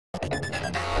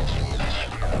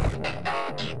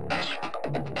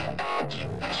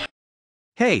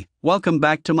Hey, welcome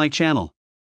back to my channel.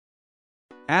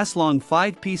 ASLONG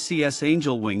 5PCS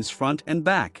Angel Wings Front and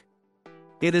Back.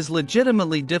 It is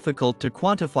legitimately difficult to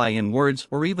quantify in words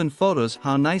or even photos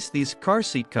how nice these car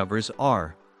seat covers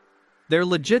are. They're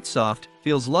legit soft,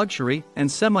 feels luxury, and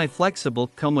semi-flexible,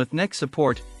 come with neck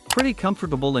support, pretty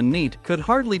comfortable and neat, could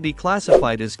hardly be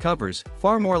classified as covers,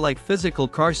 far more like physical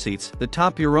car seats that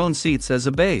top your own seats as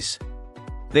a base.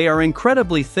 They are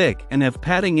incredibly thick and have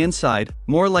padding inside,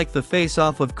 more like the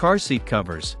face-off of car seat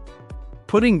covers.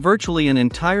 Putting virtually an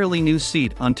entirely new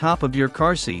seat on top of your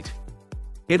car seat.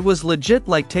 It was legit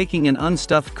like taking an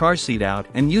unstuffed car seat out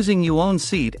and using your own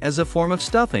seat as a form of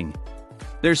stuffing.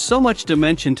 There's so much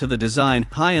dimension to the design,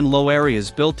 high and low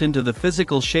areas built into the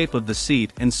physical shape of the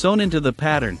seat and sewn into the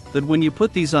pattern, that when you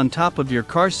put these on top of your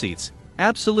car seats,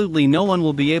 absolutely no one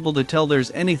will be able to tell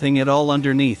there's anything at all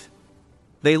underneath.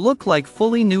 They look like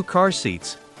fully new car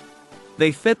seats.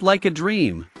 They fit like a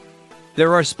dream.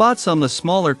 There are spots on the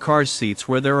smaller car seats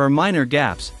where there are minor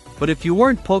gaps, but if you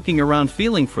weren't poking around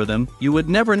feeling for them, you would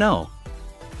never know.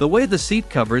 The way the seat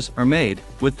covers are made,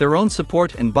 with their own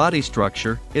support and body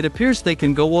structure, it appears they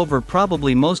can go over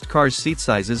probably most cars' seat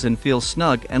sizes and feel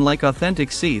snug and like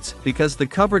authentic seats because the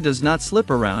cover does not slip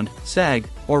around, sag,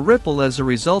 or ripple as a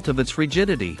result of its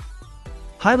rigidity.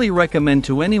 Highly recommend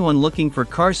to anyone looking for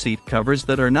car seat covers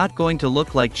that are not going to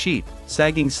look like cheap,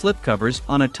 sagging slipcovers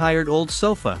on a tired old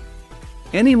sofa.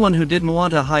 Anyone who didn't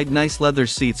want to hide nice leather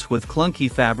seats with clunky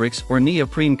fabrics or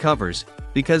neoprene covers,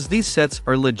 because these sets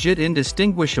are legit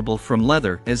indistinguishable from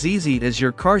leather, as easy as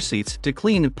your car seats to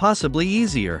clean, possibly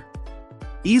easier.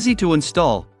 Easy to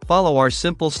install, follow our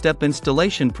simple step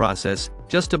installation process,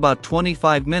 just about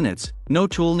 25 minutes, no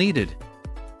tool needed.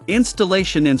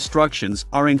 Installation instructions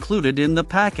are included in the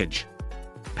package.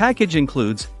 Package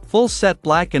includes full set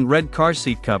black and red car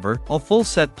seat cover, a full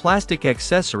set plastic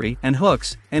accessory and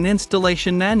hooks, an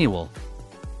installation manual.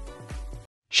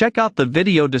 Check out the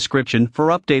video description for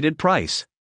updated price.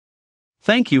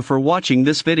 Thank you for watching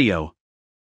this video.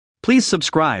 Please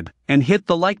subscribe and hit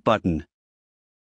the like button.